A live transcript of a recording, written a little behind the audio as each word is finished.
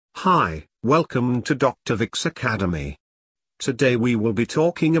Hi, welcome to Dr. Vic's Academy. Today we will be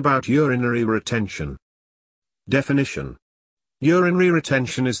talking about urinary retention. Definition. Urinary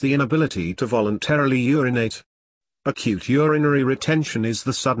retention is the inability to voluntarily urinate. Acute urinary retention is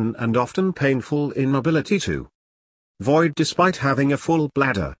the sudden and often painful inability to void despite having a full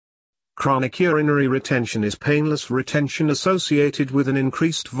bladder. Chronic urinary retention is painless retention associated with an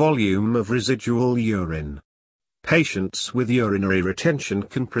increased volume of residual urine. Patients with urinary retention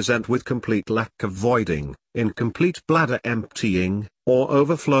can present with complete lack of voiding, incomplete bladder emptying, or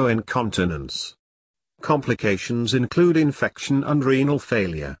overflow incontinence. Complications include infection and renal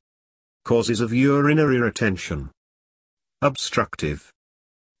failure. Causes of urinary retention. Obstructive.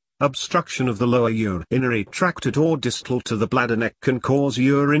 Obstruction of the lower urinary tract at or distal to the bladder neck can cause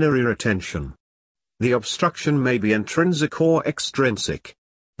urinary retention. The obstruction may be intrinsic or extrinsic.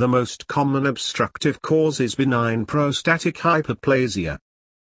 The most common obstructive cause is benign prostatic hyperplasia.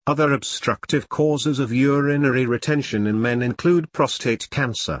 Other obstructive causes of urinary retention in men include prostate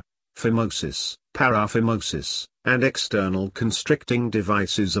cancer, phimosis, paraphimosis, and external constricting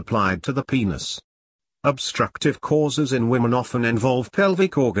devices applied to the penis. Obstructive causes in women often involve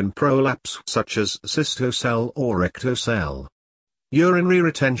pelvic organ prolapse such as cystocele or rectocele. Urinary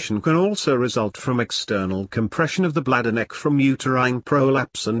retention can also result from external compression of the bladder neck from uterine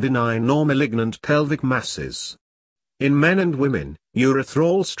prolapse and benign or malignant pelvic masses. In men and women,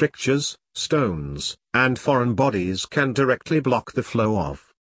 urethral strictures, stones, and foreign bodies can directly block the flow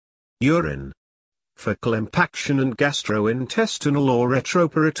of urine. Fecal impaction and gastrointestinal or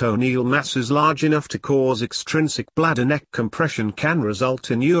retroperitoneal masses large enough to cause extrinsic bladder neck compression can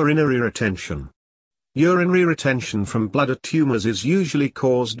result in urinary retention. Urinary retention from bladder tumors is usually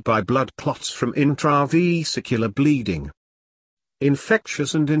caused by blood clots from intravesicular bleeding.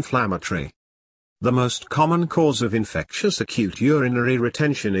 Infectious and inflammatory. The most common cause of infectious acute urinary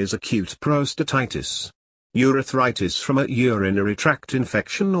retention is acute prostatitis. Urethritis from a urinary tract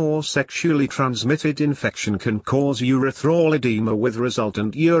infection or sexually transmitted infection can cause urethral edema with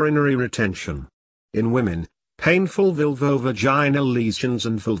resultant urinary retention. In women, painful vulvovaginal lesions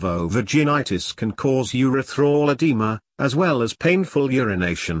and vulvovaginitis can cause urethral edema, as well as painful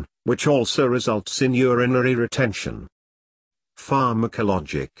urination, which also results in urinary retention.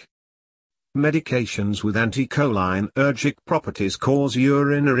 Pharmacologic. Medications with anticholinergic properties cause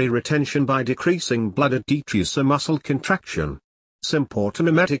urinary retention by decreasing bladder detrusor muscle contraction.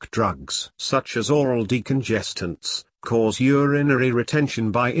 Symptotomimetic drugs, such as oral decongestants, cause urinary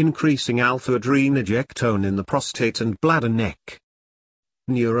retention by increasing alpha-adrenogectone in the prostate and bladder neck.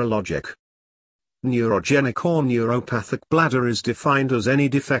 Neurologic. Neurogenic or neuropathic bladder is defined as any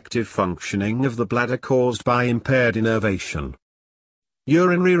defective functioning of the bladder caused by impaired innervation.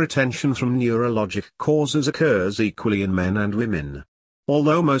 Urinary retention from neurologic causes occurs equally in men and women.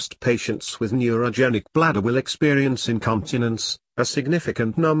 Although most patients with neurogenic bladder will experience incontinence, a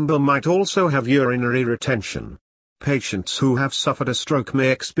significant number might also have urinary retention. Patients who have suffered a stroke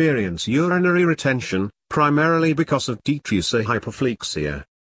may experience urinary retention, primarily because of detrusor hyperplasia.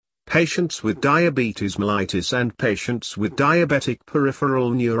 Patients with diabetes mellitus and patients with diabetic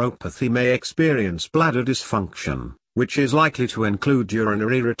peripheral neuropathy may experience bladder dysfunction, which is likely to include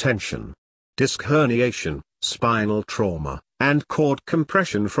urinary retention. Disc herniation, spinal trauma, and cord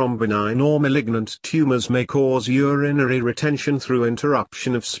compression from benign or malignant tumors may cause urinary retention through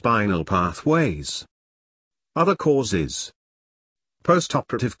interruption of spinal pathways. Other causes.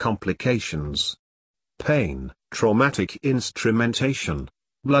 Postoperative complications. Pain, traumatic instrumentation,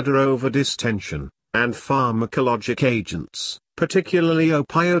 bladder overdistension, and pharmacologic agents, particularly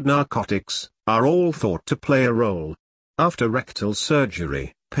opioid narcotics, are all thought to play a role. After rectal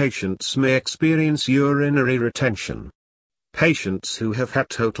surgery, patients may experience urinary retention. Patients who have had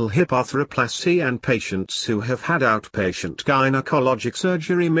total hip arthroplasty and patients who have had outpatient gynecologic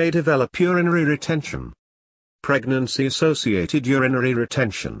surgery may develop urinary retention. Pregnancy-associated urinary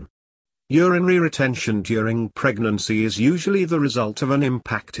retention. Urinary retention during pregnancy is usually the result of an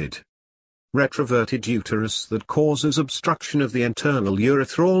impacted retroverted uterus that causes obstruction of the internal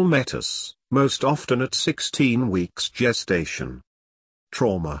urethral meatus, most often at 16 weeks gestation.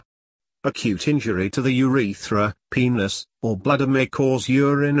 Trauma. Acute injury to the urethra, penis, or bladder may cause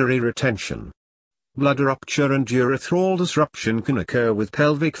urinary retention. Bladder rupture and urethral disruption can occur with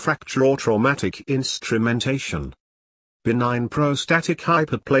pelvic fracture or traumatic instrumentation. Benign prostatic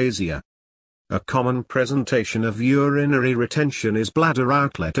hyperplasia. A common presentation of urinary retention is bladder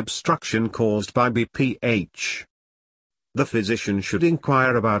outlet obstruction caused by BPH. The physician should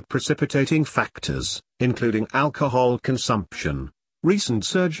inquire about precipitating factors, including alcohol consumption, recent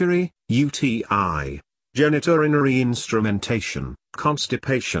surgery, UTI, genitourinary instrumentation,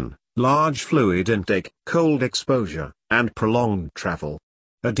 constipation, large fluid intake, cold exposure, and prolonged travel.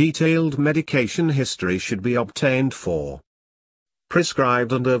 A detailed medication history should be obtained for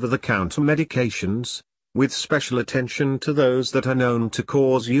prescribed and over-the-counter medications, with special attention to those that are known to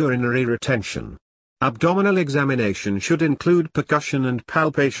cause urinary retention. Abdominal examination should include percussion and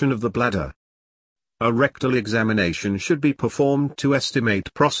palpation of the bladder. A rectal examination should be performed to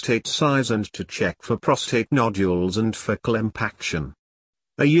estimate prostate size and to check for prostate nodules and fecal impaction.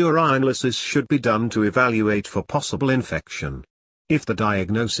 A urinalysis should be done to evaluate for possible infection. If the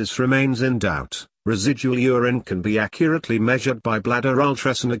diagnosis remains in doubt, residual urine can be accurately measured by bladder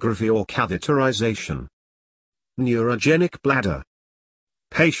ultrasonography or catheterization. Neurogenic bladder.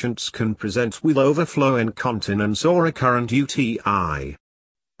 Patients can present with overflow incontinence or recurrent UTI.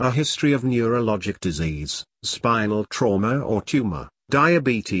 A history of neurologic disease, spinal trauma or tumor,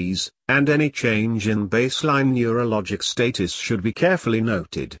 diabetes, and any change in baseline neurologic status should be carefully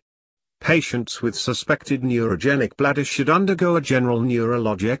noted. Patients with suspected neurogenic bladder should undergo a general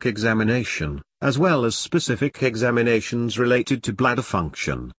neurologic examination, as well as specific examinations related to bladder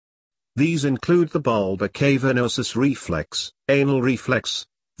function. These include the bulbar cavernosus reflex, anal reflex,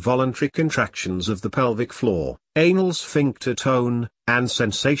 voluntary contractions of the pelvic floor, anal sphincter tone, and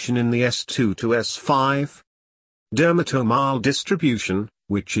sensation in the S2 to S5. Dermatomal distribution,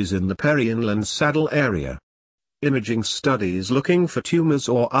 which is in the periinland saddle area. Imaging studies looking for tumors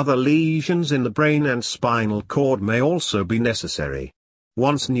or other lesions in the brain and spinal cord may also be necessary.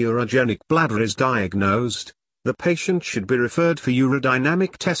 Once neurogenic bladder is diagnosed, the patient should be referred for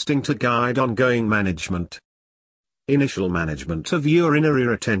urodynamic testing to guide ongoing management. Initial management of urinary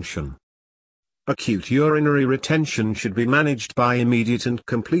retention. Acute urinary retention should be managed by immediate and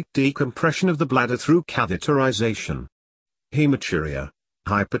complete decompression of the bladder through catheterization. Hematuria,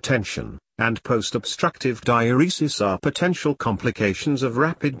 hypertension, and post-obstructive diuresis are potential complications of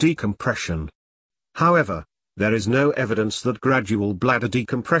rapid decompression. However, there is no evidence that gradual bladder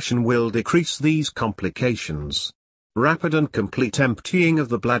decompression will decrease these complications. Rapid and complete emptying of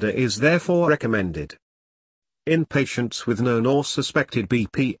the bladder is therefore recommended. In patients with known or suspected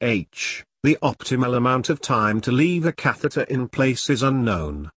BPH, the optimal amount of time to leave a catheter in place is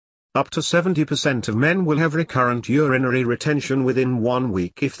unknown. Up to 70% of men will have recurrent urinary retention within 1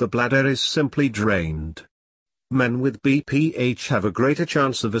 week if the bladder is simply drained. Men with BPH have a greater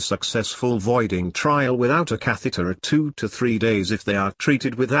chance of a successful voiding trial without a catheter at 2 to 3 days if they are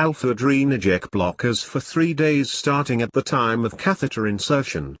treated with alpha-adrenergic blockers for 3 days starting at the time of catheter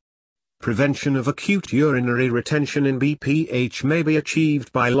insertion. Prevention of acute urinary retention in BPH may be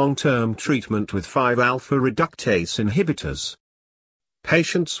achieved by long-term treatment with 5-alpha reductase inhibitors.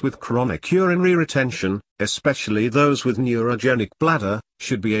 Patients with chronic urinary retention, especially those with neurogenic bladder,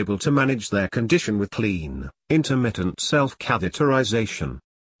 should be able to manage their condition with clean, intermittent self-catheterization.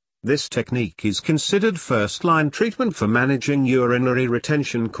 This technique is considered first-line treatment for managing urinary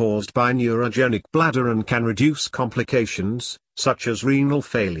retention caused by neurogenic bladder and can reduce complications, such as renal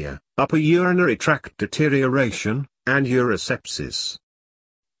failure, upper urinary tract deterioration, and urosepsis.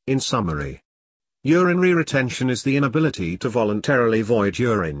 In summary, urinary retention is the inability to voluntarily void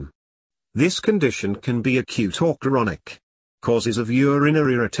urine. This condition can be acute or chronic. Causes of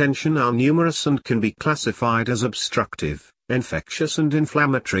urinary retention are numerous and can be classified as obstructive, infectious and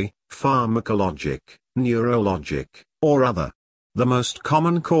inflammatory, pharmacologic, neurologic, or other. The most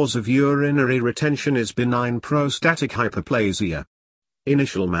common cause of urinary retention is benign prostatic hyperplasia.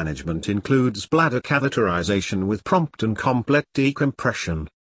 Initial management includes bladder catheterization with prompt and complete decompression.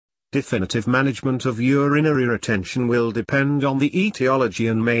 Definitive management of urinary retention will depend on the etiology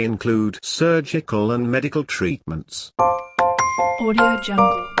and may include surgical and medical treatments. Audio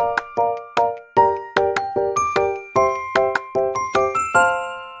Jungle.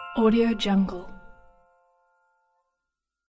 Audio Jungle.